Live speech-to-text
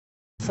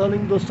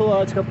अस्सलाम दोस्तों,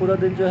 आज का पूरा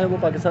दिन जो है वो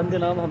पाकिस्तान के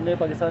नाम हमने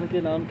पाकिस्तान के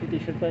नाम की टी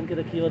शर्ट पहन के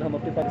रखी है और हम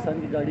अपनी पाकिस्तान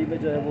की गाड़ी में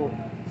जो है वो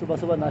सुबह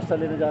सुबह नाश्ता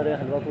लेने जा रहे हैं,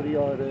 हलवा पूरी।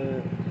 और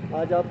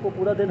आज आपको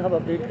पूरा दिन हम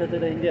अपडेट करते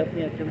रहेंगे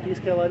अपनी एक्टिविटीज़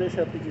के हवाले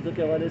से, अपनी चीज़ों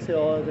के हवाले से।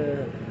 और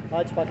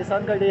आज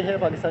पाकिस्तान का डे है,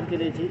 पाकिस्तान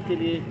के लिए जीत के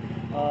लिए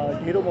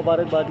ढेरों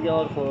मुबारकबादियाँ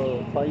और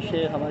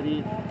ख्वाहिशें हमारी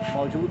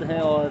मौजूद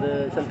हैं। और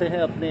चलते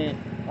हैं अपने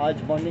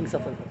आज मॉर्निंग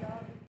सफ़र पर।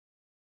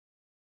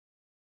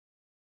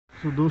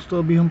 तो दोस्तों,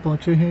 अभी हम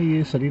पहुँचे हैं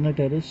ये सरीना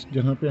टेरेस,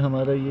 जहाँ पे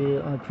हमारा ये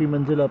 8वीं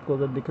मंजिल आपको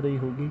अगर दिख रही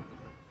होगी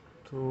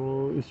तो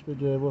इस पे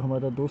जो है वो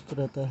हमारा दोस्त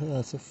रहता है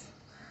आसिफ,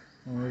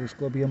 और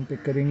इसको अभी हम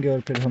पिक करेंगे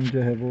और फिर हम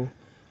जो है वो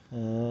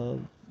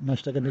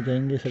नाश्ता करने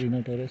जाएंगे सरीना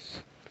टेरेस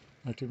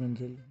 8वीं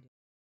मंजिल।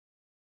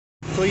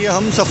 तो ये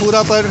हम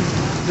सफूरा पर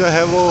जो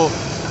है वो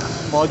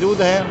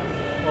मौजूद हैं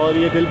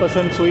और ये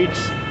दिलपसंद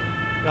स्वीट्स,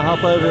 यहाँ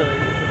पर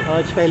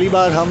आज पहली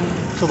बार हम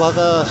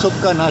सुबह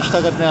का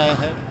नाश्ता करने आए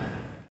हैं।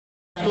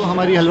 तो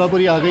हमारी हलवा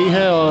पूरी आ गई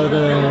है और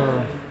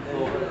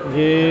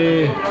ये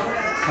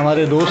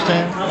हमारे दोस्त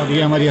हैं और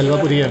ये हमारी हलवा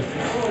पूरी है।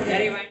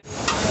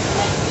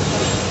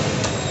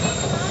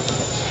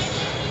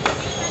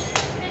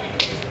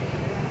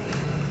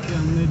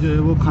 हमने जो है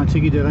वो खांचे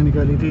की जगह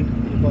निकाली थी,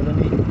 ये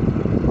कॉलोनी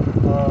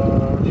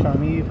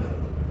शामीर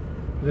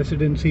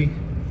रेसिडेंसी,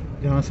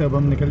 जहाँ से अब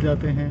हम निकल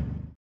जाते हैं।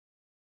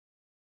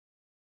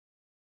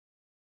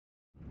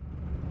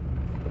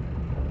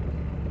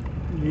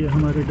 ये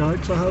हमारे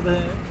गार्ड साहब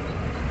हैं,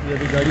 ये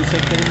अभी गाड़ी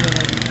सेट करेंगे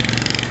हमारी।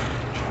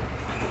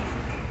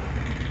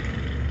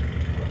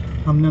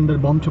 हमने अंदर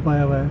बॉम्ब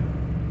छुपाया हुआ है,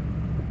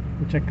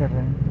 तो चेक कर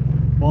रहे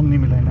हैं, बॉम्ब नहीं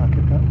मिला है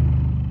आखिरकार।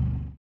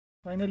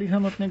 फाइनली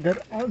हम अपने घर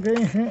आ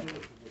गए हैं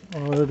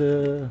और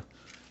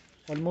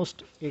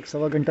ऑलमोस्ट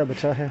 1-1.25 घंटा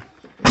बचा है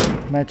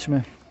मैच में।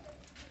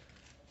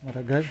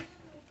 हमारा घर,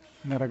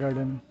 हमारा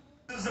garden.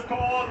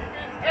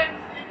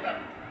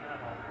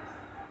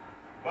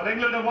 Well,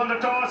 England have won the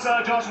toss.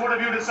 Josh, what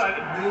have you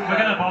decided? We're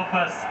going to bowl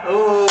first.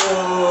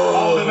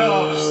 Oh, the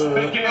nerves.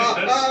 Big game,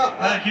 this.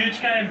 A huge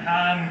game.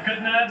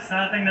 Good nerves.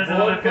 I think there's a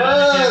lot of good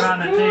energy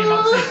around the team.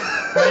 Obviously,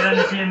 great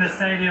energy in the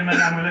stadium,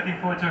 and we're looking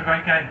forward to a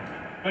great game.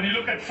 When you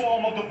look at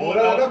form of the ball,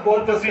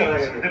 both the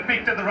teams, they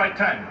peaked at the right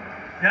time.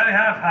 Yeah, we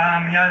have.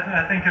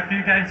 I think a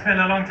few games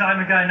feel a long time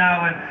ago now,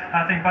 and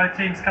I think both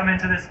teams come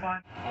into this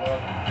final.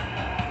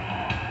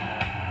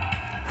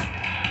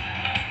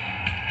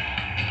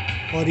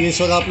 और ये इस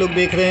वक्त आप लोग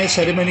देख रहे हैं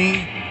ceremony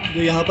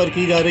जो यहाँ पर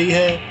की जा रही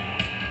है।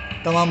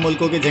 तमाम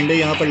मुल्कों के झंडे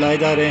यहाँ पर लाए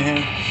जा रहे हैं।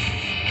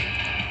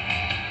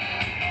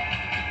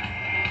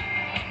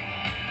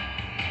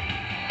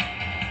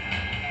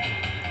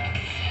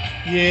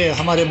 ये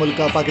हमारे मुल्क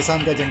का,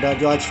 पाकिस्तान का झंडा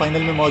जो आज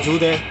फाइनल में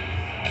मौजूद है।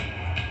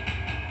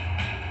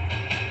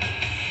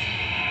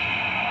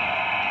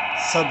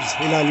 सब्ज़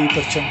हिलाली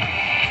परचम।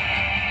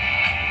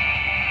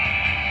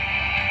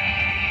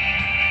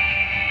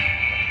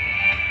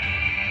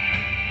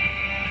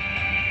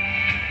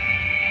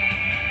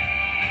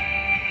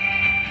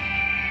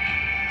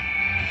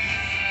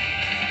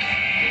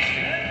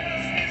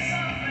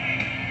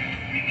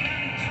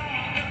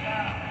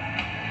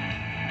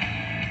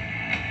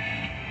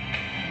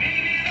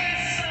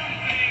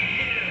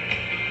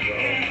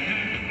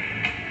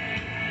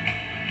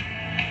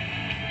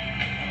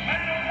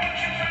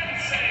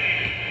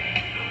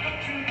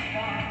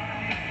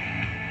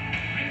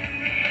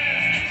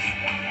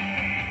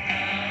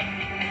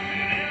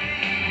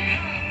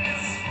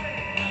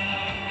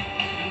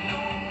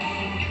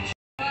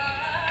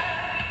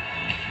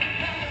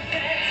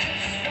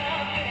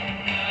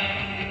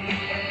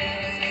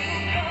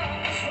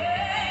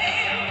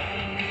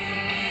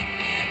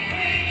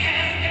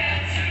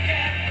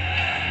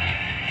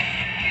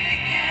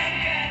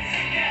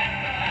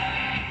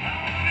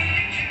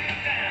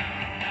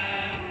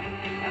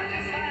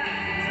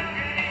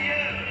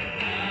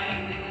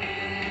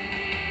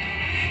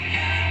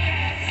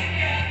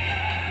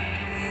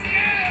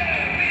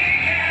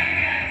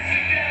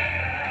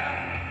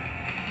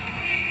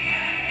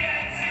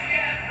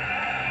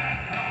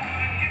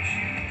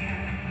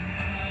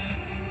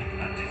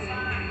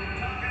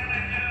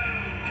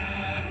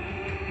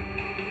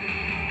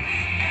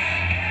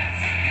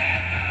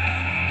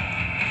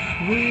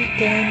 We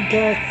can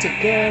get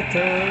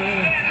together.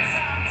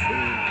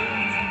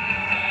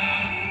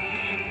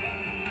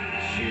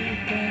 We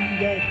can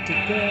get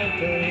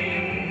together.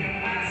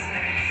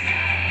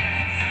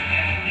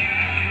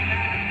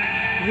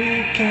 We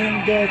can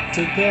get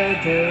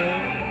together.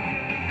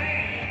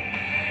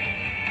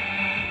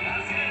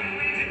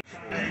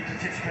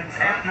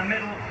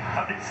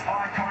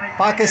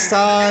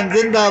 Pakistan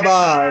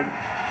Zindabad.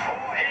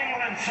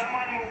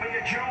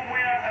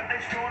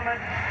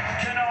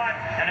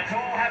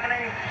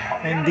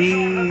 And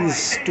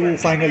these two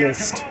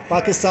finalists,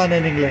 Pakistan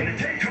and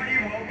England.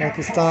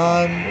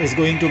 Pakistan is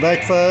going to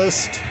bat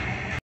first.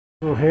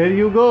 So here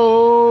you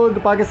go, the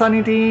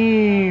Pakistani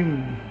team.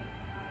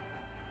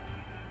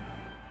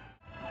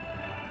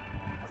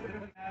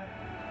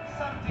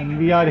 And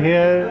we are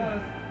here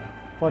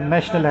for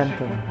national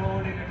anthem.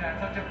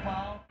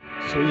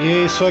 So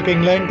ये इस वक्त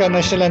England का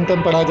national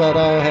anthem पढ़ा जा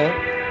रहा है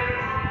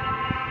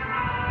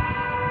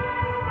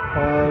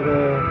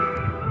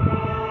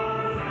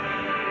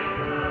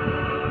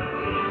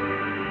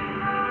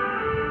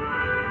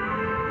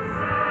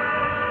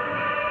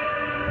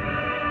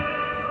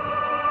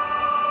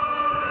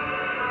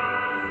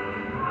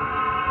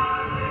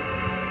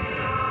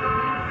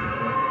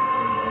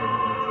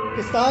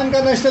पाकिस्तान का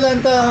national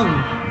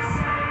anthem.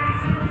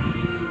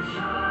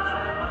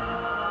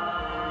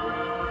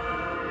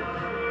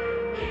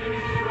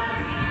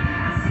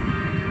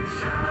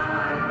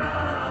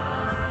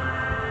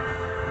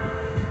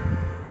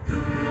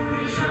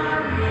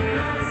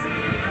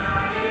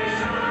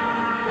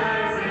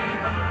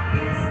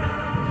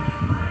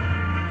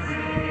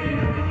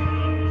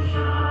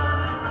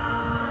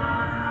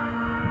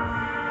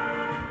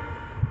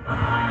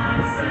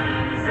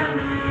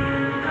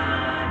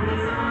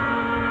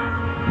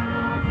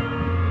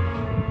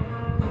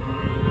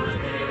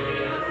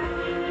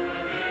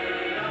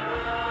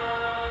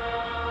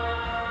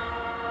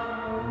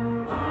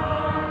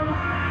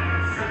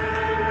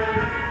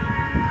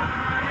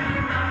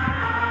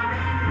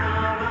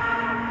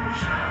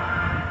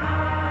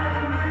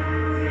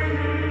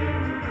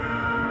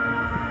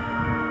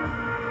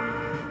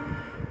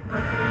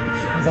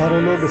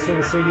 हज़ारों लोग इस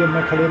स्टेडियम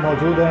में खड़े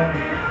मौजूद हैं।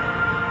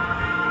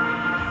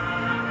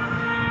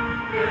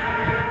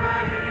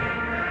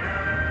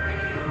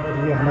 और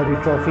ये हमारी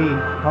ट्रॉफ़ी,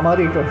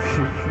 हमारी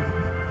ट्रॉफ़ी।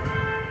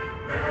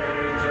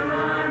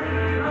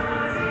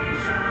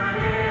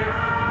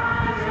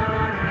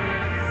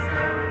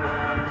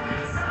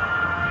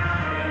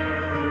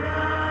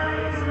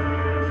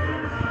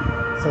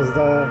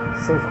 सजदा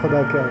सिर्फ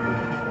खुदा के आगे।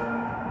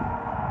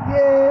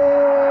 ये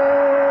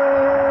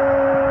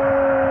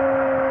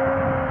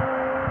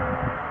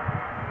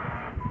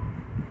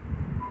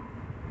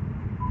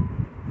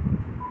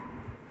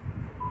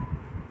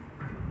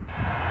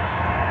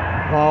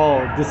Wow,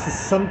 this is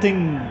something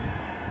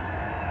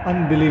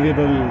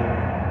unbelievable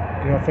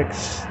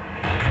graphics.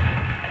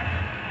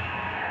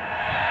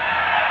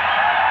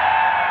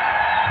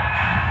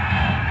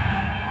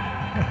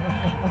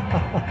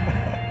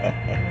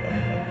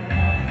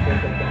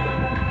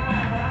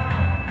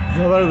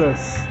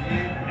 Zabardast.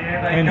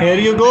 And here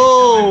you go,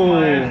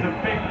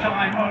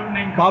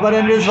 Babar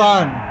and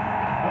Rizwan.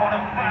 What a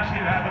flash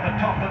you have at the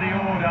top of the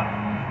order.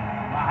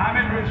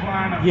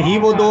 यही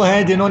वो दो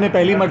हैं जिन्होंने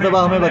पहली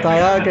मर्तबा हमें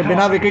बताया कि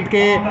बिना विकेट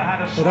के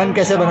रन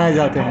कैसे बनाए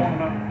जाते हैं।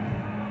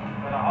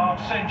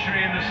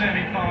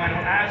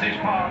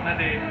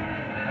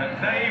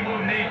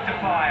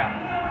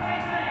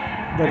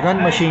 The run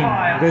machine,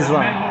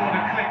 Rizwan.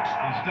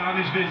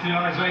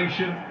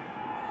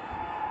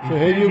 So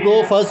here you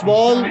go, first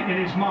ball. In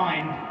his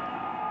mind,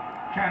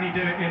 can he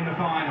do it in the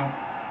final?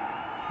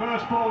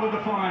 First ball of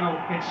the final,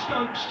 it's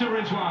Stokes to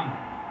Rizwan.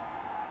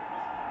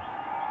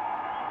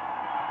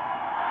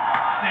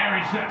 There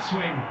is that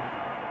swing.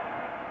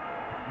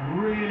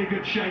 Really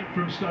good shape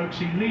from Stokes.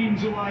 He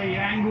leans away, he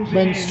angles it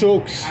in,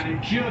 Stokes. and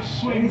it just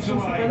swings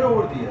away.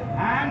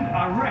 And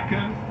I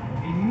reckon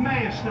he may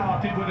have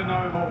started with a no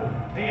ball.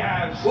 He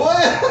has. So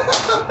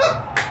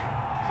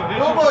this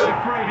will be a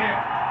free hit.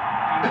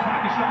 And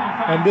Pakistan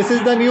fans. And this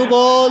is the new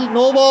ball,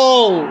 no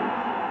ball.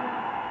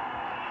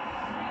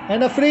 And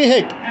a free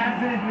hit. As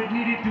if it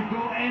needed to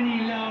go any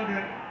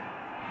louder.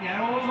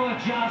 Yeah, almost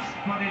just,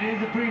 but it is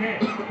a free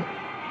hit.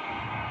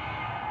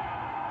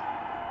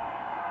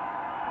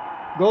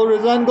 Go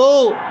Rizwan,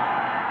 go!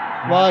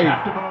 Wide.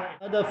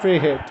 Another free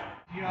hit.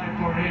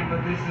 For him,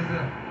 but this is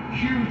a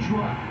huge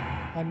one.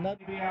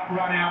 Another.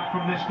 Run out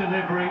from this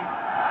delivery.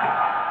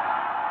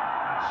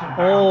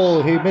 Oh,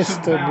 he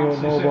missed the no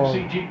ball.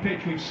 FCG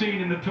pitch we've seen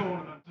in the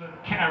tournament.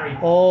 Carry.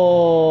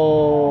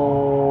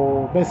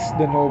 Oh, missed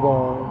the no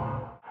ball.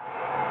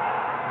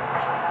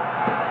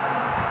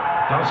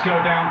 Does go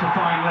down to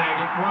fine leg.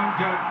 It won't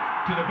go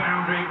to the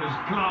boundary. It was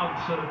gloved,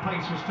 so the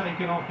pace was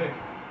taken off it.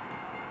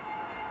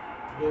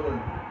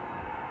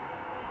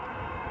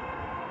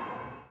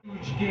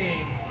 Huge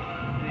game.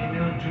 They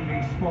know to be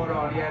spot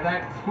on. Yeah,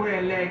 that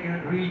square leg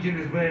region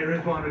is where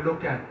Rizwan will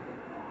look at.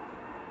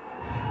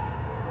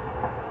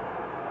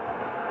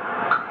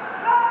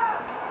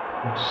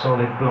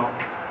 Solid block.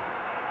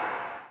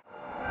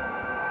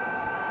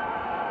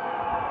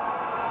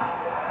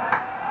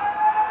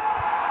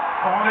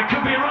 Oh, there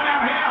could be a run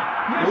out here.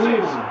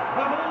 Misses.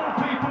 Of all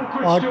people,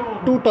 Chris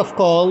Jordan. Too tough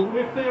call.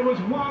 If there was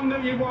one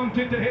that you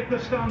wanted to hit the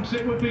stumps,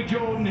 it would be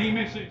Jordan. He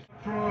misses.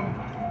 From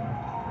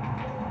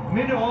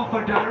mid-off,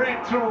 a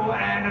direct throw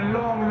and a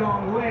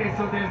long way,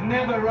 so there's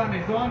never run.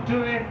 He's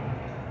onto it.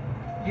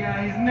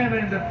 Yeah, he's never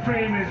in the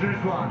frame as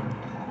Rizwan.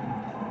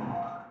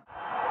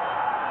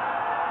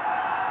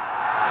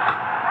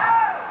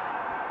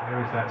 There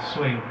is that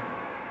swing.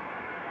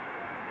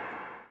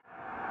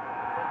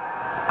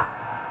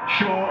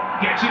 Shaw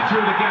gets it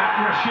through the gap.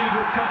 Rashid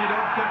will cut it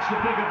off. That's the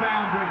bigger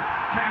boundary.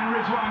 Can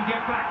Rizwan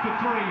get back for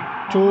three?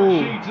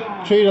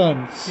 Three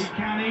runs. He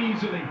can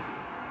easily.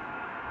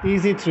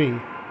 Easy 3.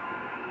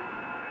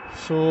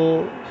 So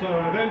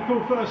eventful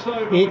first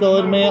over. एक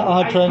over में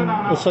 8 run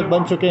उस वक्त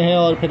बन चुके हैं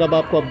और फिर अब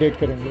आपको अपडेट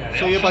करेंगे।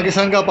 So ये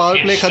पाकिस्तान का पावर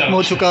प्ले ख़त्म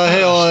हो चुका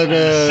है और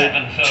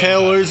 6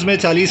 ओवर्स में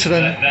 40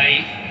 रन,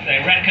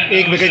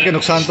 1 विकेट के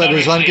नुकसान पर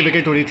रिजवान की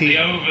विकेट उड़ी थी।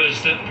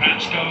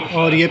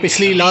 और ये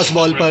पिछली लास्ट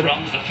बॉल पर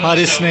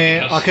हारिस ने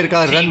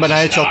आखिरकार रन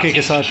बनाए चौके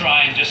के साथ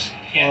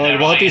और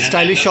बहुत ही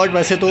स्टाइलिश शॉट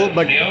वैसे तो,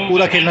 बट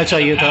पूरा खेलना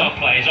चाहिए था।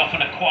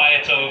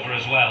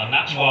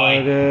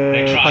 और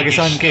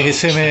पाकिस्तान के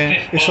हिस्से में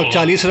इस वक्त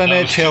 40 रन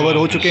है, 6 ओवर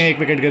हो चुके हैं, 1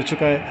 विकेट गिर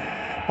चुका है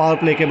पावर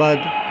प्ले के बाद।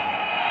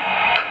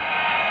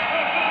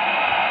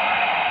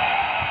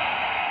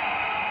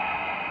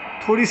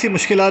 थोड़ी सी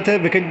मुश्किलात है,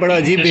 विकेट बड़ा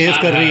अजीब बिहेव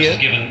कर रही है।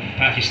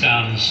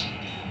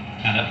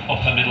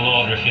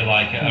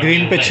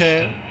 ग्रीन पिच है,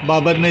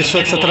 बाबर ने इस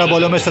वक्त 17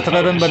 बॉलों में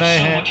 17 रन बनाए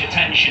हैं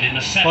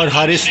और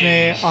हारिस ने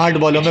 8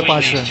 बॉलों में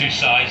 5 रन।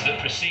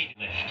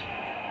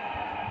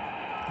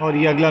 और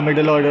ये अगला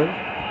मिडिल ऑर्डर,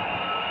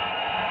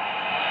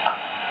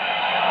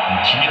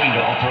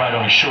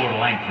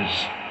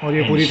 और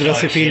ये पूरी तरह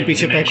से फील्ड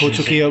पीछे पैक हो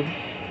चुकी है। अब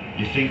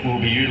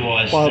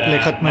पावर प्ले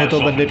खत्म है तो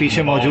बंदे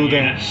पीछे मौजूद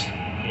हैं।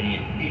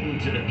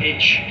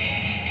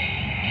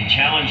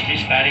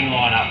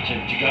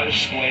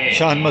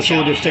 शान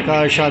मसूद,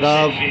 इफ्तिकार,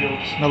 शादाब,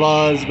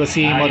 नवाज,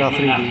 वसीम और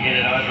आफरीदी,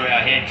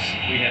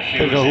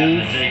 फिर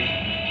रहूफ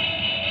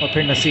और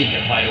फिर नसीम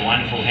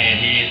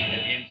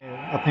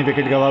अपनी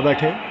विकेट गंवा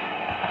बैठे।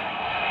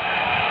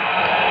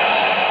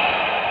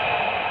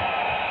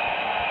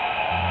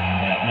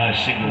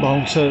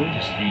 बाउंसर,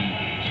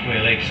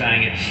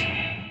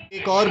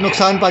 एक और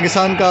नुकसान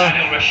पाकिस्तान का,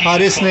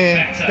 हारिस ने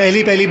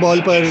पहली बॉल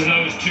पर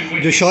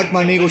जो शॉट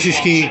मारने की कोशिश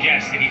की,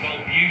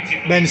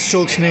 बेन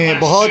स्टोक्स ने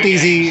बहुत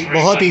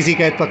इजी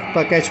कैच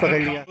पकड़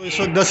लिया। तो इस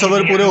वक्त 10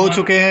 ओवर पूरे हो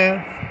चुके हैं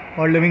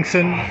और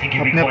लिविंगस्टन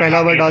अपने पहला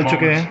ओवर डाल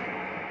चुके हैं,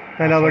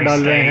 पहला ओवर डाल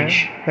रहे हैं,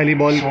 पहली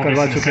बॉल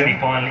करवा चुके हैं।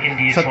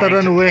 70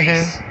 रन हुए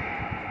हैं।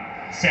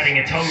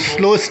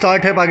 स्लो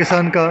स्टार्ट है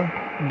पाकिस्तान का,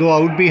 2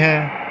 आउट भी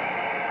हैं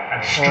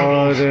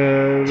और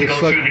इस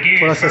वक्त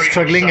थोड़ा सा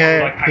स्ट्रगलिंग है।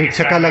 1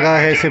 छक्का लगा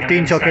है, सिर्फ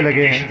 3 चौके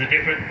लगे हैं।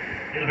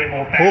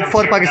 होप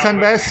फॉर पाकिस्तान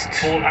बेस्ट,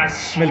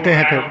 मिलते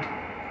हैं फिर।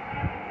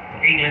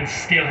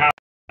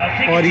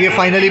 और ये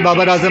फाइनली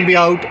बाबर आजम भी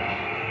आउट,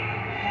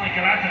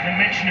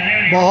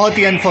 बहुत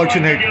ही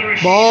अनफॉर्चुनेट।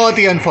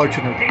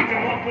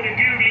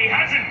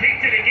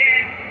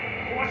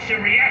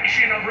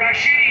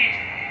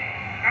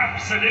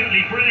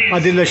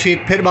 आदिल रशीद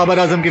फिर बाबर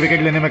आजम की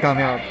विकेट लेने में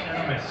कामयाब।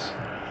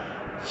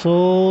 सो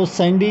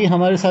सैंडी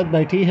हमारे साथ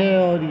बैठी है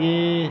और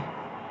ये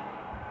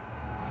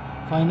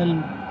final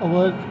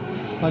over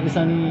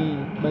Pakistani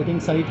batting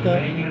side का।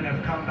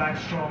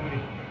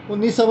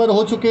 19 ओवर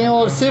हो चुके हैं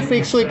और सिर्फ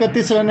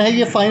 131 रन है।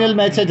 ये फाइनल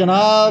मैच है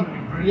जनाब,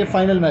 ये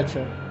फाइनल मैच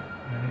है।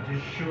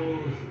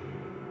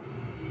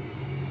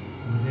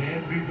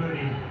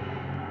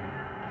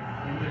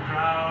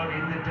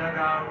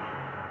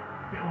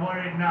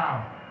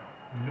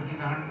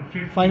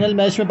 फाइनल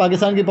मैच में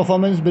पाकिस्तान की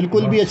परफॉर्मेंस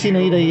बिल्कुल भी अच्छी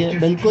नहीं रही है,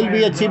 बिल्कुल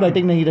भी अच्छी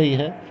बैटिंग नहीं रही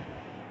है।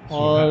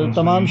 और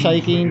तमाम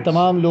शायकीन,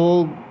 तमाम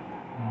लोग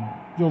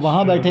जो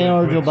वहाँ बैठे हैं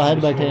और जो बाहर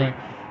बैठे हैं,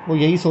 वो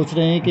यही सोच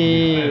रहे हैं कि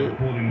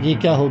ये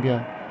क्या हो गया।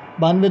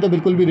 92 तो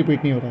बिल्कुल भी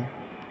रिपीट नहीं हो रहा है।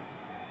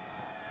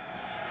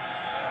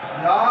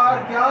 यार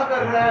क्या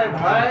कर रहा है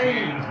भाई?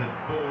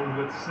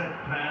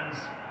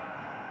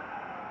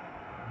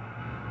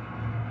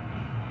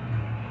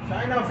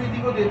 शाइन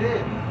अफरीदी को दे दे।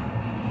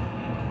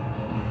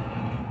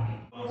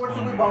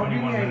 कोई बाउंड्री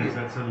नहीं आएगी।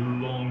 That's a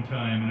long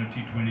time in a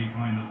T20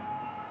 final.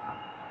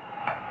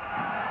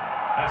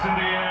 That's in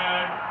the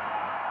air.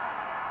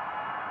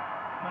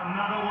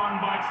 Another one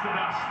bites the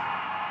dust.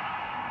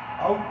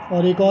 Out.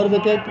 और एक और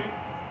विकेट,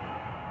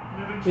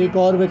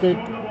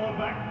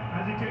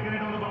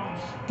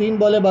 3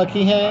 बॉलें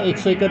बाकी हैं,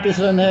 131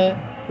 रन है।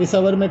 इस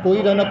ओवर में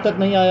कोई रन अब तक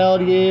नहीं आया और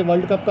ये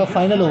वर्ल्ड कप का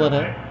फाइनल ओवर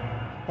है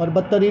और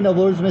बदतरीन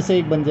ओवर्स में से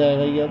एक बन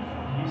जाएगा ये। अब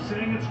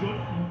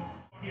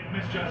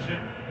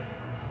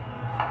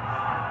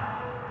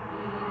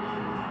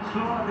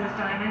Slow this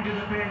time into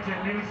the pitch and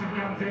Livingston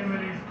comes in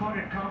when he's caught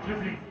it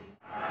comfortably.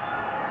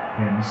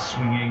 Again,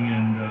 swinging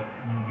and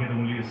get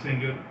only a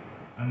single.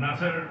 And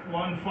Nasser,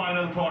 one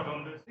final thought on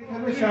this.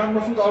 Shan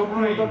Masood out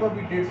नहीं होता तो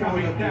अभी 150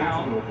 Coming हो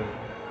down. जाते।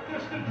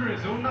 Just a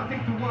drizzle,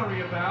 nothing to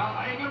worry about.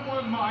 England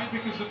won't mind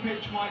because the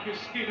pitch might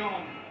just skid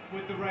on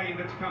with the rain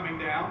that's coming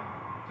down.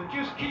 So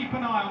just keep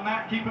an eye on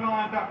that. Keep an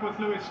eye on Duckworth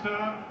Lewis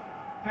Stern.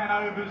 10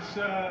 overs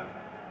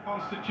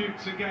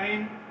constitutes a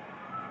game.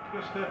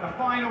 Just a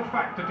final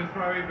factor to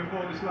throw in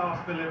before this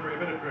last delivery. A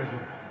bit of drizzle.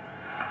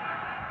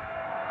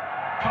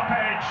 Top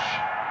edge.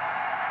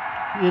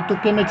 ये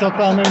तुक्के में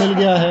चौका हमें मिल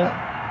गया है।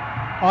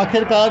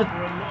 आखिरकार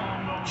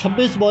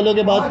 26 बॉलों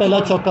के बाद पहला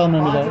चौका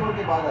हमें मिला है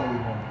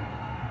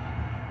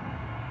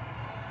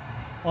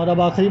और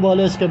अब आखिरी बॉल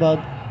है इसके बाद।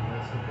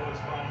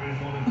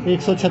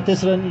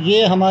 136 रन,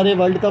 ये हमारे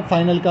वर्ल्ड कप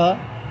फाइनल का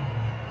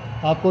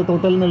आपको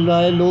टोटल मिल रहा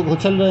है। लोग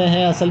उछल रहे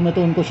हैं, असल में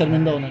तो उनको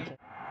शर्मिंदा होना चाहिए।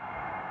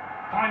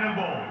 Final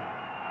ball.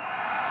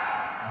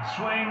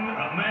 Swing,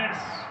 a miss.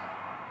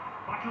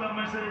 Butler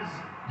misses.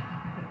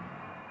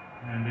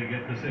 And they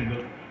get the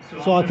single.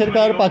 सो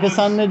आखिरकार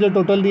पाकिस्तान ने जो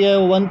टोटल दिया है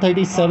वो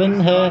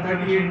 137 है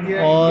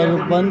और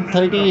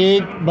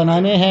 138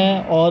 बनाने हैं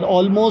और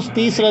ऑलमोस्ट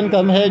 30 रन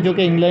कम है जो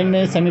कि इंग्लैंड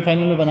ने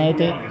सेमीफाइनल में बनाए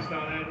थे।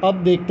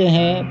 अब देखते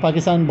हैं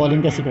पाकिस्तान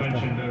बॉलिंग कैसे करता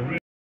है।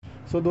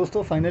 सो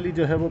दोस्तों, फाइनली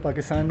जो है वो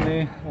पाकिस्तान ने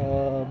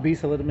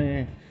 20 ओवर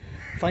में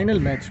फ़ाइनल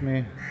मैच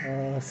में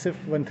सिर्फ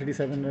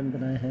 137 रन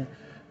बनाए हैं,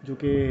 जो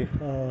कि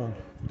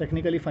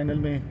टेक्निकली फ़ाइनल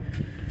में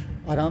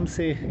आराम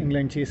से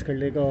इंग्लैंड चेज़ कर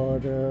लेगा।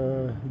 और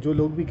जो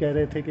लोग भी कह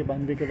रहे थे कि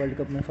 92 के वर्ल्ड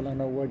कप में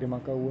फ़लाना हुआ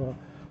धमाका हुआ,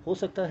 हो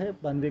सकता है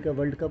 92 का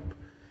वर्ल्ड कप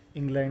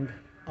इंग्लैंड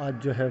आज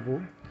जो है वो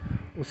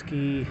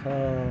उसकी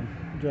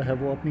जो है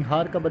वो अपनी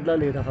हार का बदला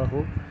ले रहा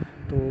हो।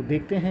 तो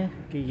देखते हैं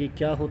कि ये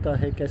क्या होता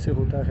है, कैसे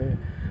होता है।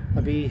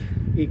 अभी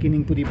एक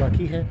इनिंग पूरी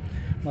बाकी है,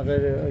 मगर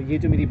ये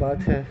जो मेरी बात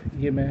है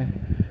ये मैं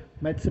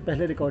मैच से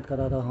पहले रिकॉर्ड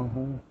करा रहा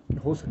हूँ।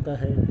 हो सकता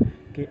है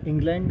कि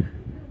इंग्लैंड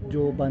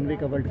जो 92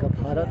 का वर्ल्ड कप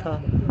हारा था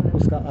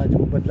उसका आज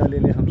वो बदला ले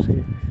ले हमसे,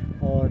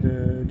 और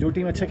जो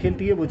टीम अच्छा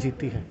खेलती है वो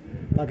जीतती है।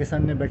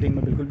 पाकिस्तान ने बैटिंग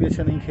में बिल्कुल भी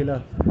अच्छा नहीं खेला,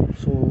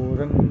 सो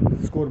रन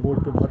स्कोर बोर्ड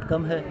पे बहुत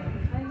कम है।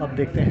 अब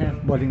देखते हैं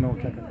बॉलिंग में वो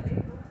क्या करता है।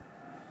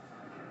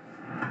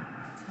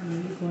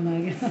 कौन आ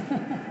गया?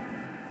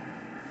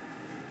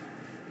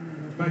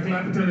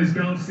 Dennis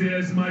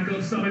Garcia's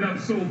Michael, sum it up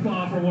so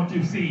far from what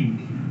you've seen.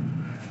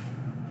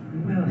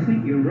 Well, I think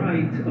you're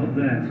right of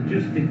that.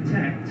 Just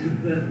detect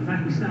that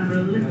Pakistan are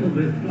a little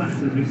bit flat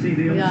as we see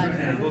the Yeah.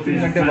 2-3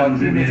 घंटे बाद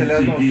भी नहीं चला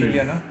तो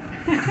Australia ना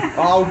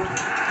out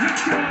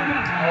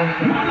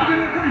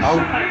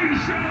out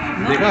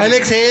देखा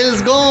Alex Hales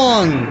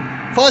gone,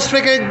 first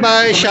wicket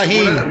bye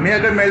Shaheen. मैं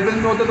अगर मेलबर्न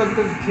में होता तब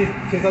तो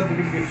 6-7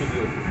 विकेट गिर चुकी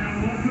होती।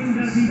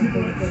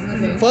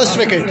 फर्स्ट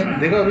विकेट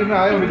देखो अभी मैं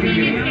आया विकेट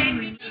गिर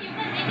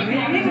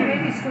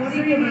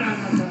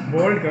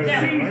बोल्ड कर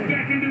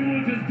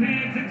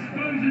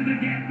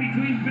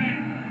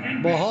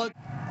बहुत,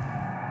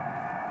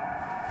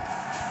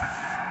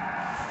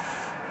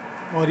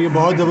 और ये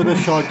बहुत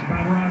ज़बरदस्त शॉट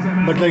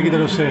बटलर की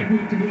तरफ से,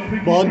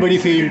 बहुत बड़ी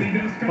फील्ड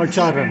और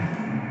 4 रन।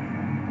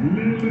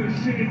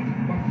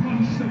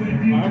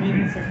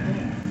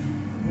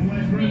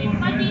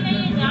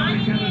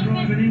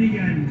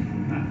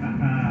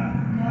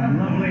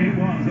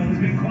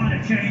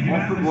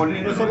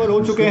 ओवर हो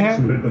चुके हैं,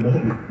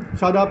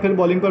 शादाब फिर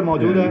बॉलिंग पर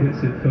मौजूद है।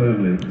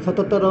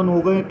 77 रन हो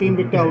गए, 3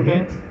 विकेट आउट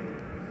हैं।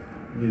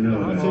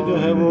 यहाँ से जो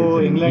है वो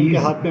इंग्लैंड के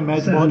हाथ में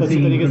मैच बहुत अच्छी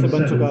तरीके से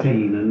बन चुका है।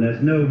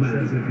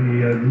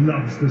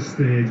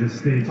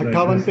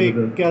 58 पे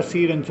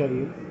 81 रन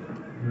चाहिए,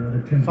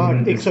 61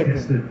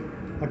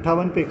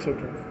 58 पे 61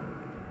 run.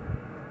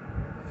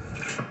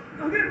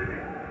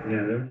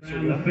 Yeah,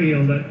 around the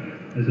field that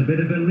there's a bit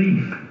of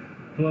belief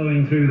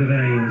flowing through the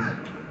veins.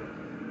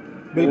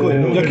 बिल्कुल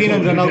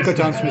यकीनन रन आउट का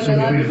चांस मिस हो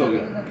गया।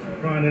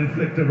 Try and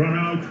inflict a run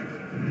out,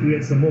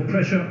 create some more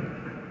pressure.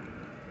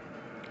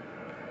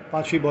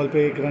 5वीं बॉल पे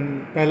 1 run,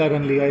 पहला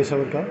run लिया इस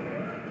ओवर का।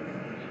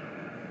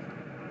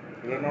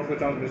 रन आउट का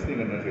चांस मिस नहीं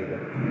करना चाहिए।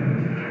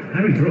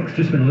 Harry Brook's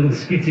just been a little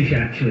skittish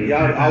actually.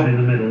 Yeah, out in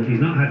the middle.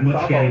 He's not had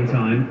much game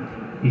time.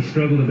 He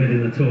struggled a bit in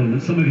the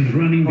tournament. Some of his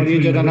running और ये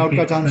between जो the run out का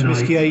wickets chance miss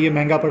tonight किया ये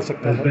महंगा पड़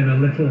सकता has है। been a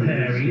little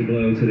hairy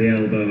blow to the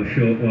elbow a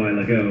short while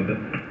ago, but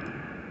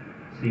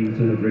seems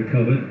to have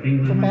recovered. तो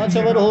England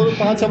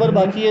 5 ओवर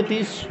बाकी है,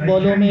 30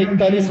 बॉलों में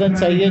 41 रन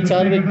चाहिए,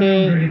 4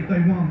 विकेटें,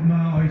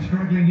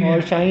 और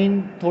शाहीन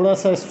थोड़ा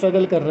सा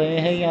स्ट्रगल कर रहे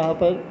हैं यहाँ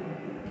पर,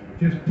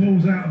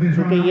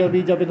 क्योंकि ये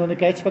अभी जब इन्होंने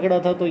कैच पकड़ा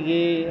था तो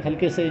ये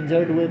हल्के से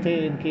इंजर्ड हुए थे,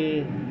 इनके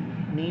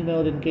नी में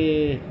और इनके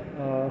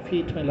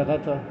फीट में लगा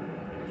था।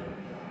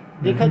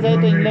 देखा जाए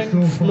तो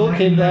इंग्लैंड स्लो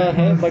खेल रहा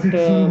है, बट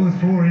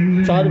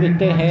 4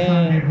 विकेटें हैं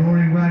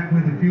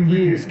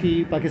ये इसकी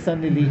पाकिस्तान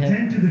ने ली हैं।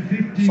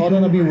 100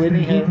 रन अभी हुए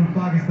नहीं है।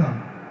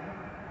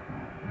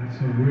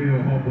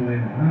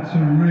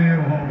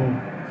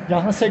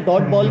 यहाँ से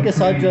डॉट बॉल के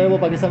साथ जो है वो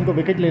पाकिस्तान को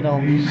विकेट लेना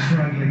होगी,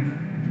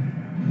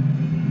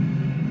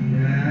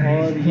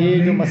 और ये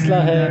जो मसला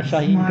है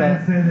शाहीन का,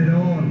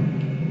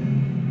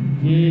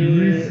 ये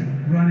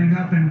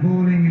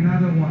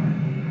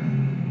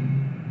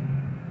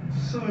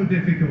So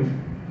difficult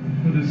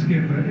for the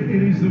skipper.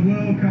 It is the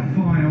World Cup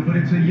final, but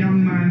it's a young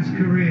man's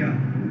career,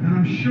 and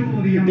I'm sure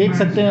the young देख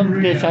man's सकते हैं हम कि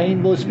career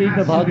शाहीन वो स्पीड में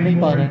has to भाग be नहीं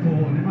पा more रहे हैं।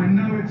 important. I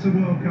know it's a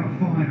World Cup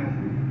final,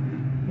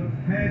 but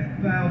head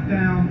bowed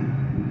down.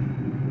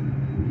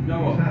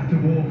 Just have to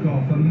walk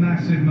off. A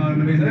massive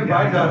moment in the game.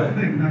 I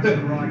think that's the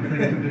right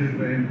thing to do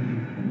for him.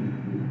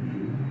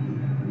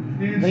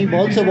 नहीं,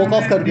 ball से walk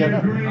of कर दिया ना,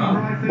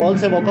 ball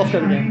से walk of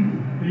कर गया,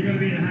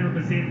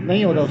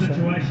 नहीं हो रहा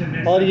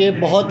उससे। और ये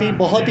बहुत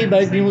ही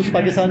बैड न्यूज़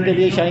पाकिस्तान के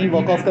लिए, शाहीन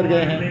वॉक ऑफ कर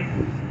गए हैं।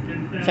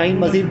 शाहीन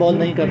मज़ीद बॉल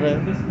नहीं कर रहे हैं।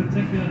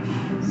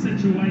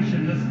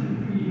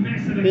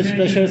 इस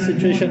प्रेशर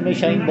सिचुएशन में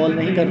शाहीन बॉल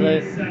नहीं कर रहे,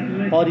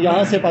 और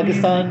यहाँ से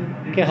पाकिस्तान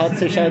के हाथ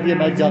से शायद ये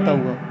मैच जाता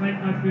हुआ।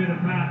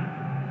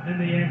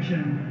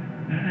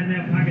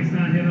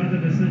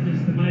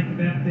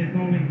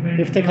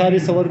 इफ्तिखार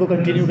इस ओवर को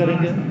कंटिन्यू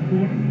करेंगे।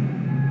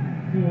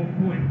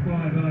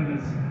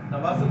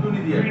 नवाज से क्यों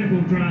नहीं दिया?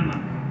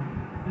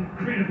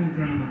 Incredible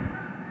drama.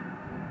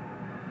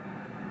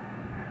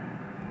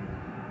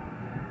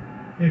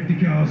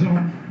 Iftikhar's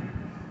on.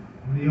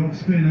 The off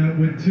spinner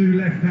with 2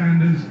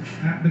 left-handers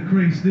at the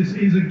crease. This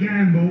is a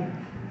gamble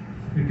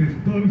because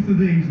both of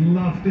these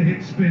love to hit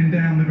spin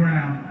down the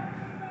ground.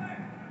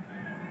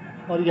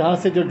 और यहाँ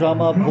से जो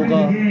ड्रामा अब होगा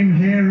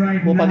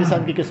वो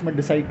पाकिस्तान की किस्मत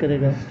डिसाइड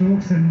करेगा।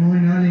 Stokes and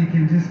Moeen Ali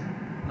can just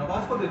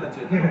Nawaz को देना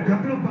चाहिए get a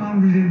couple of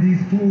boundaries in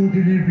these 4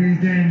 deliveries,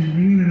 then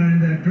England are in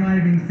the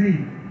driving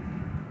seat.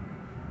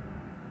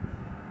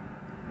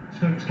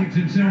 Stokes gives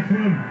himself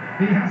room.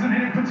 He hasn't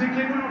hit it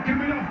particularly well. Can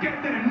Minoff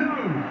get there? No.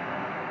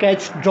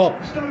 Catch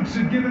drop, Stokes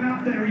had given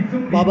up there. He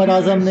thought Babar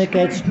Azam ने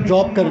catch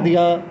drop कर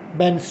दिया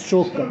Ben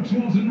Stoke का। Stokes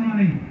wasn't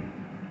running.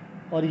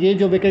 और ये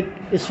जो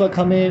wicket इस वक्त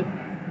हमें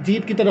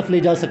जीत की तरफ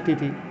ले जा सकती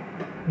थी।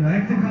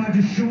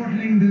 Just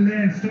shortening the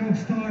lane.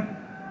 Stokes thought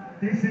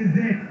this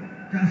is it.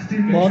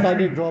 Justin बहुत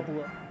आगे ड्रॉप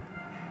हुआ।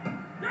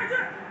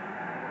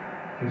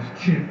 Just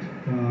chipped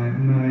by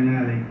Moeen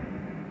Ali.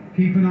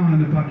 Keep an eye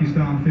on the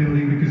Pakistan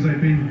fielding because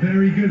they've been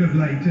very good of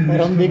late in और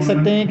this हम देख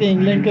सकते हैं कि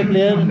England के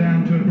player, down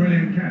to a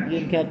brilliant catch.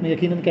 ये कैच में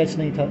यकीनन कैच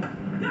नहीं था,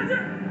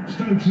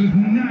 Stokes has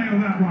nailed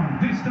that one.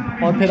 This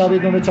time और फिर अब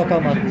इन्होंने चौका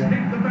मार it's दिया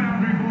hit the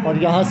boundary ball.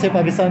 और यहाँ से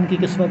पाकिस्तान की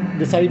किस्मत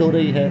डिसाइड हो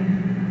रही है।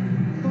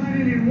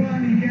 Finally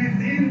one he gets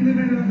in the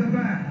middle of the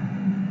bat.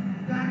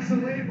 Backs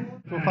away ball.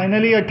 तो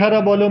फाइनली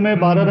 18 बॉलों में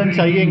 12 रन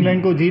चाहिए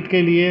इंग्लैंड को जीत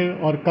के लिए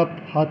और कप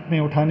हाथ में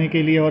उठाने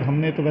के लिए, और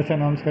हमने तो वैसे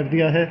अनाउंस कर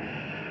दिया है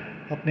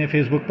अपने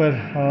फेसबुक पर।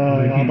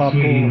 अब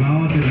आपको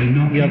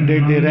ये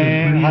अपडेट दे रहे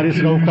हैं। हारिस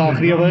रऊफ का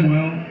आखिरी ओवर,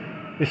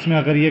 इसमें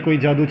अगर ये कोई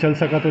जादू चल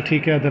सका तो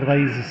ठीक है,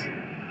 अदरवाइज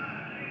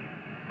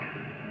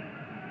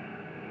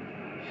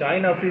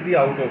शाहीन अफरीदी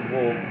आउट हो,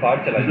 वो बाहर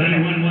चला There's गया। only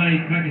one way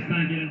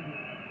Pakistan get into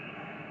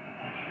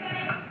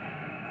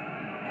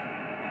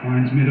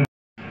Finds mid.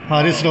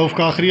 Haris Rauf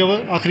का आखिरी ओवर,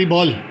 आखिरी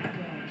ball.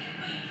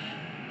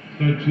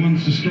 Stokes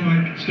wants to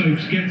strike.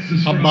 Stokes gets the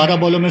अब strike. 12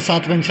 बॉलों में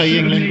 7 रन चाहिए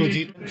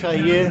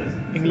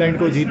इंग्लैंड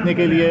को जीतने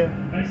के लिए।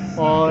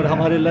 और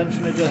हमारे लंच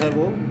में जो है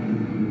वो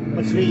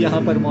मछली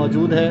यहाँ पर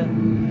मौजूद है,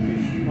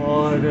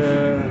 और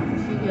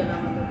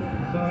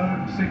So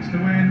 6 to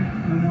win,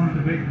 and one of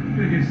the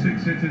biggest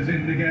six hitters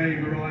in the game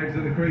arrives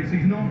at the crease.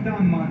 He's not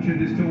done much in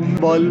this tournament.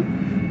 Ball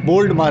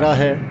bold मारा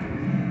है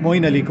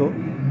मोइन अली को।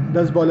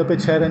 10 बॉलों पे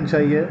 6 रन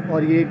चाहिए, और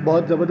ये एक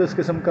बहुत ज़बरदस्त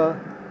किस्म का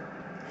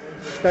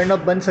टर्न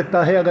अप बन सकता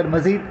है अगर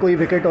मज़ीद कोई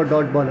विकेट और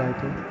डॉट बॉल आए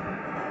तो।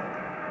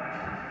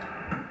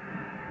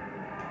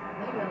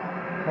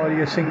 और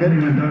ये single,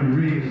 Anyone don't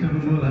read, some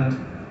will have.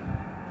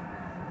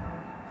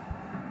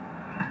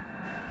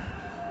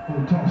 Oh,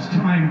 toss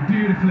timed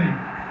beautifully.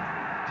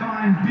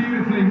 Timed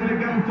beautifully. Will it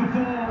go for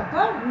 4?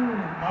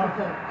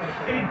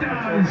 It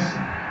does.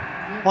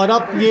 और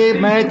अब ये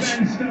मैच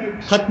Ben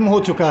Stokes. ख़त्म हो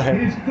चुका है।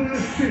 His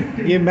first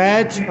 50. ये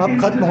मैच अब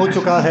ख़त्म हो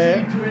चुका है।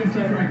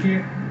 T20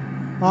 cricket.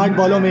 8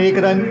 बॉलों में 1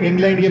 रन,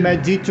 इंग्लैंड ये मैच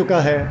जीत चुका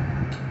है।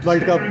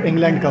 वर्ल्ड कप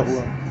इंग्लैंड का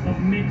हुआ। of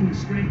mental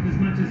strength as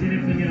much as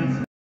anything else.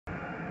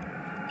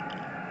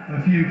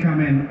 A few come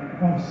in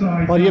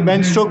offside. और ये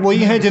बेन स्टोक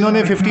वही हैं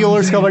जिन्होंने 50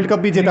 ओवर्स का वर्ल्ड कप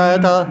भी जिताया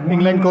था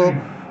इंग्लैंड को,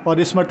 और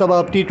इस मरतबा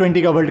अब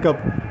T20 का वर्ल्ड कप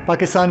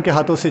पाकिस्तान के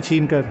हाथों से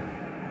छीन कर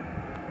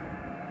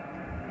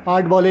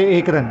 8 बॉलें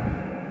 1 रन,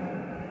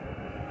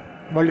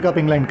 वर्ल्ड कप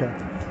इंग्लैंड का।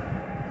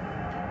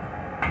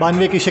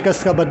 92 की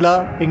शिकस्त का बदला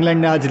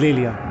इंग्लैंड ने आज ले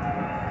लिया।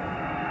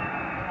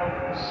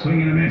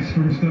 Swing and a miss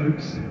from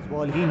Stokes.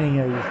 Ball ही नहीं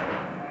आई।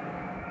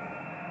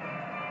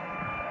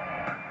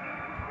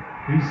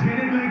 He's hit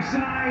it leg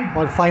side.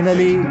 और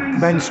फाइनली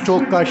बेन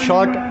स्टोक का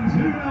शॉट,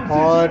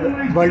 और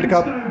वर्ल्ड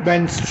कप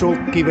बेन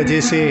स्टोक की वजह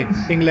से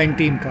इंग्लैंड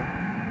टीम का।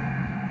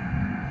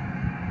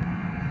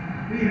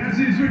 He has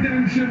his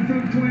redemption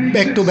from 2016.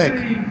 Back to back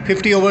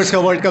 50 overs का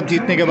world cup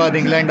जीतने के बाद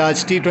इंग्लैंड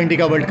आज T20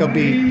 का वर्ल्ड कप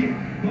भी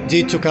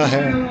जीत चुका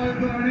है,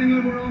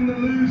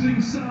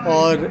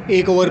 और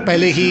 1 ओवर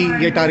पहले ही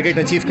ये टारगेट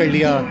अचीव कर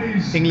लिया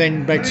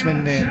इंग्लैंड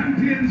बैट्समैन ने।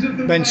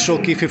 बेन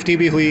स्टोक की 50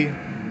 भी हुई।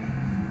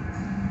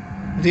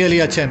 Really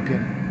a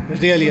champion,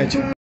 really a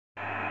champion.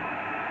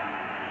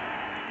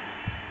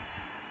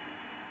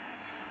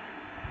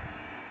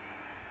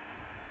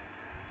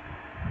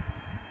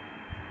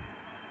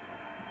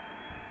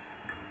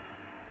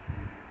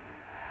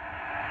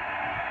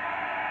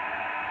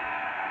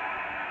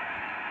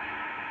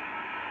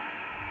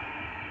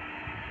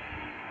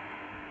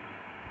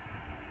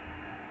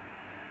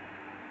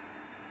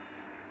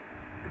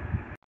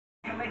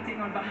 Collecting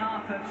on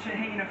behalf of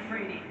Shaheen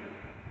Afridi,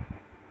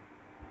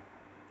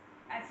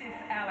 Asif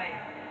Ali,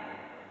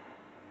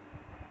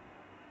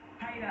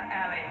 Hayder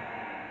Ali,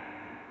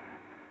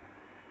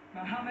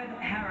 Mohammed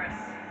Harris,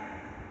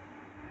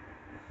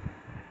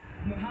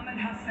 Mohammed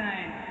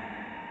Hussain,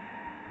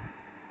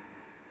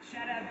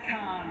 Shadab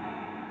Khan,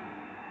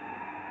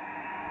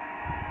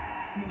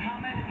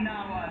 Mohammed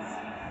Nawaz,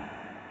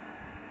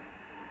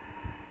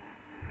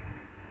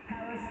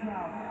 Harris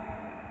Ralph,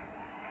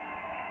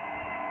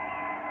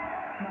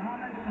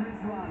 Mohammed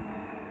Rizwan,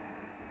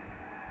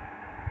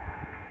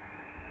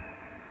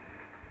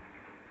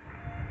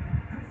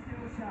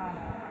 Crystal Shah,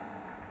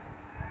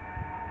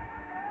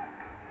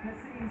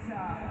 Nassim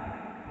Shah,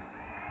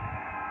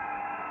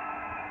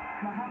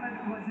 Mohammed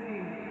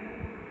Wazir,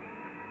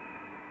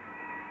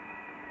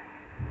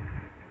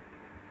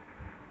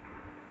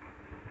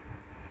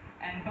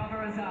 and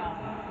Babar Azam.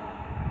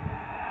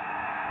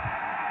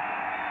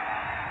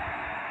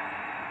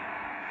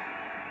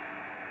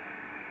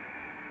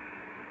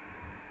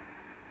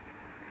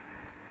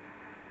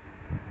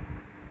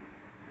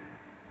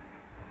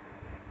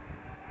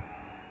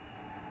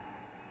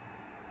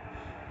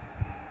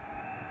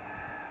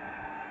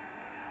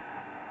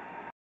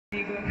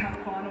 World Cup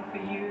final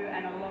for you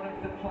and a lot of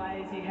the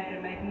players. You had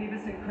a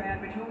magnificent crowd,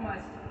 which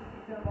almost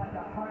felt like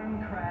a home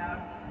crowd.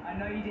 I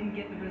know you didn't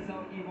get the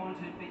result you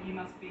wanted, but you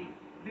must be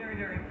very,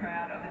 very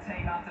proud of the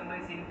team after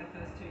losing the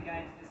first two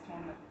games of this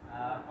tournament.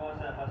 Of course,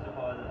 first of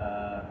all,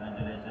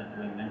 congratulations to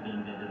England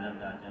team. They deserve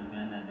the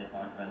champion and they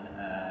fought well.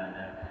 And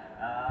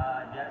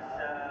yes,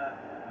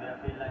 we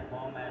feel like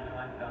home.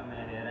 Everyone come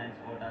here and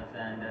support us.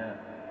 And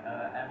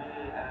when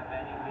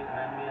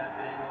we are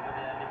playing over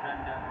there,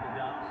 different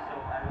grounds, so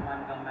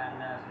everyone come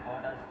and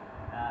support us.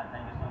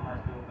 Thank you so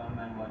much to come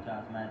and watch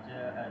us match.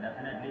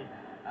 Definitely,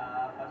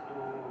 first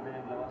two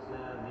game loss,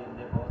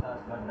 they force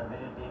us, but the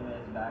way team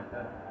is back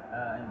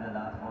in the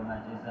last four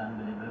matches,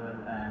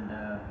 unbelievable. And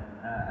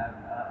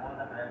all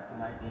the credit to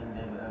my team,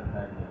 they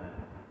played well.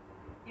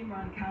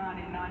 Imran Khan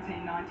in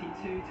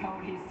 1992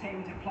 told his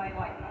team to play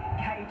like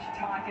caged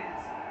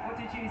tigers. What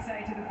did you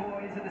say to the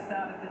boys at the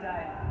start of the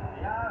day?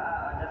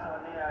 Yeah, just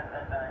only I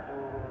try to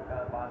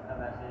pass the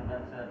message,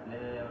 just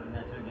play our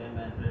natural game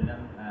and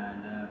freedom.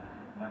 And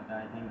but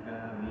I think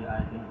we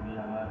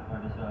have a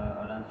 20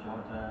 runs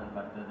short,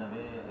 but the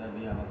way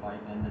we have a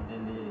fight and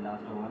till the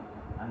last over,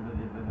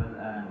 unbelievable,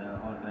 and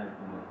all credit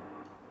to us.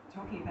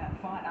 Talking about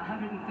fight,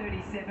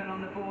 137 on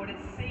the board. It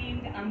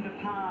seemed under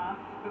par,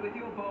 but with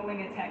your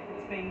bowling attack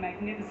that's been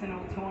magnificent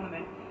all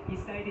tournament, you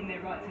stayed in there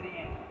right to the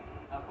end.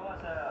 Of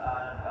course,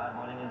 our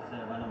bowling is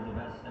one of the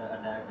best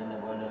attack in the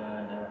world,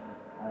 and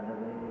the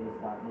way we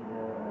started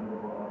on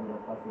the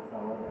first 6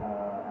 hours,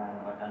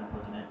 but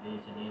unfortunately,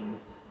 Shaheen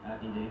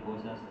injury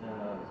forced us,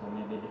 so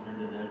maybe a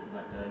different result,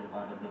 but it's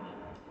part of the game.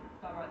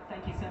 All right,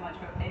 thank you so much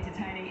for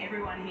entertaining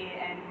everyone here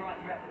and right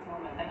throughout the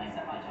tournament. Thank you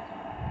so much.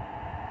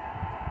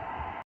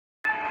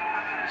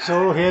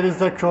 So here is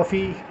the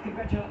trophy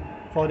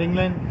for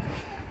England.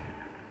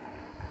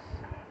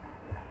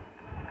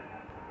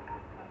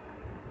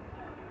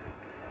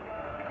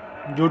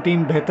 जो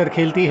team बेहतर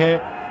खेलती है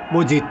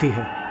वो जीतती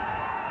है.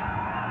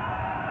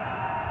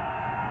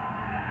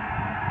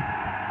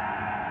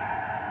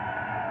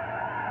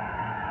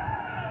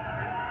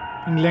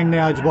 England ने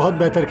आज बहुत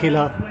बेहतर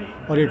खेला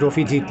और ये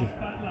ट्रॉफी जीत ली.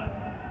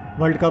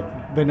 वर्ल्ड कप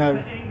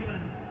विनर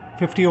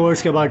 50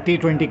 ओवर्स के बाद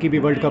T20 की भी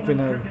world cup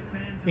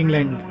winner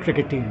England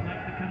cricket team.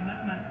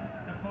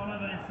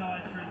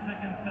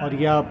 और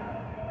ये आप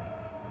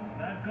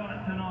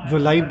जो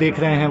लाइव देख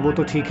रहे हैं वो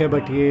तो ठीक है,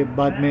 बट ये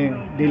बाद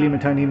में डेली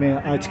मिठानी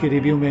में आज के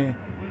रिव्यू में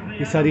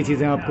ये सारी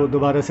चीज़ें आपको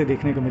दोबारा से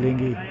देखने को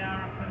मिलेंगी.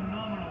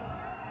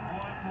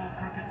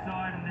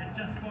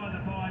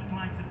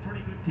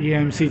 ये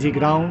MCG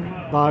ग्राउंड,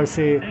 बाहर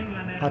से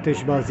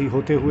आतिशबाजी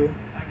होते हुए,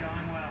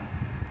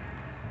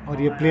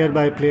 और ये प्लेयर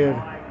बाय प्लेयर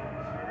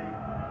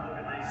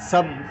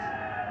सब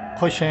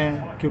खुश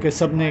हैं क्योंकि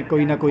सब ने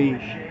कोई ना कोई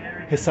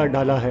हिस्सा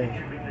डाला है.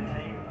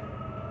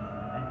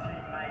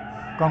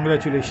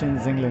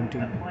 Congratulations England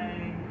team.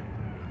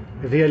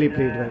 Really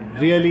played well.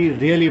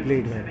 Really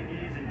played well.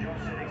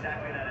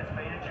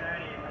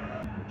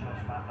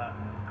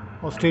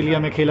 Australia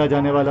में खेला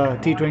जाने वाला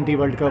T20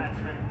 वर्ल्ड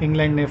कप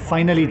इंग्लैंड ने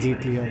फाइनली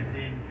जीत लिया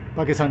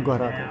पाकिस्तान को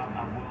हराकर.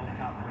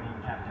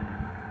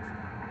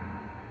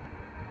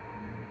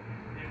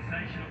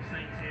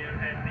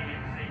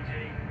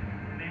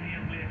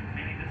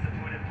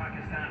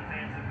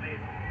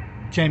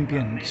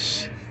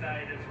 Champions.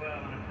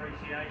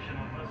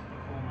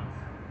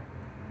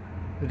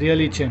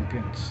 Really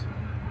champions.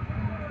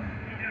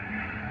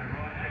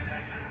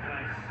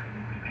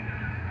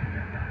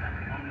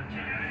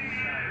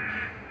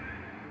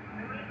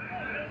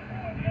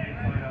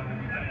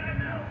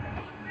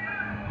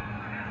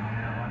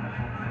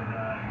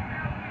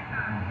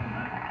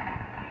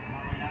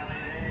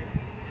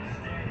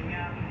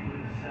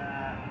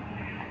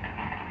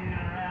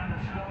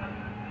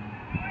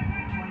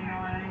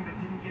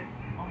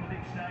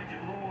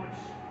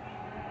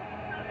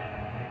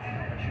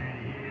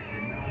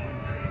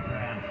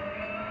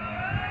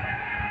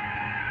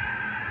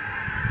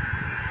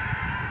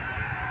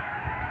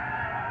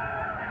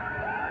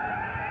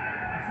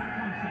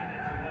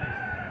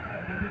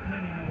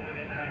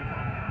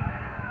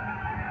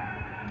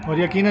 और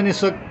यकीनन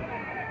इस वक्त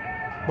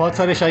बहुत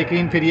सारे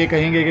शायकीन फिर ये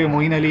कहेंगे कि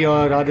मोइन अली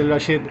और आदिल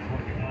रशीद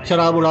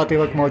शराब उड़ाते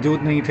वक्त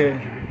मौजूद नहीं थे.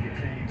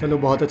 चलो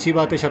बहुत अच्छी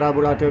बात है, शराब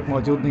उड़ाते वक्त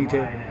मौजूद नहीं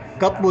थे.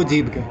 कप वो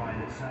जीत गए.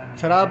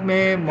 शराब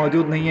में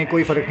मौजूद नहीं है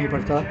कोई फ़र्क नहीं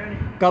पड़ता.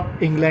 कप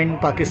इंग्लैंड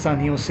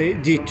पाकिस्तानियों से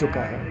जीत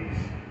चुका है,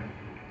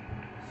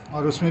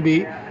 और उसमें भी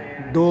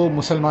 2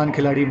 मुसलमान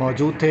खिलाड़ी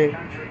मौजूद थे.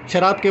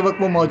 शराब के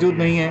वक्त वो मौजूद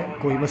नहीं है,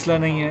 कोई मसला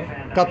नहीं है.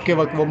 कप के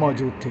वक्त वो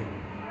मौजूद थे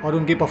और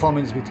उनकी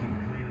परफॉर्मेंस भी थी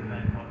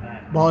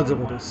बहुत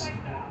ज़बरदस्त.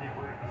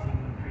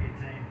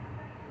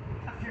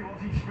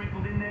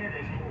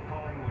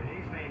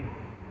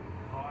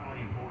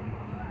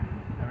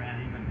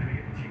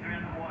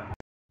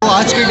 तो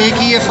आज के डे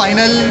की ये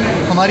फाइनल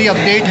हमारी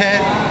अपडेट है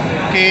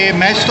कि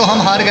मैच तो हम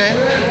हार गए,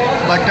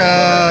 बट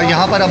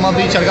यहाँ पर हम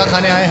अभी चरगा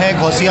खाने आए हैं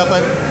गौसिया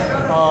पर.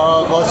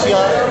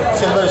 Gausiya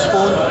silver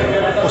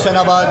spoon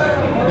Hussainabad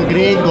the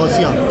great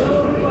Gausiya.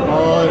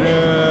 और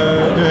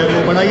जो है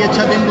वो बड़ा ही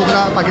अच्छा दिन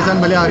गुजरा.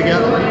 पाकिस्तान भले हार गया,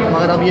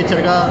 मगर अब ये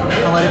चरगा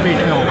हमारे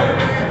पेट में होगा.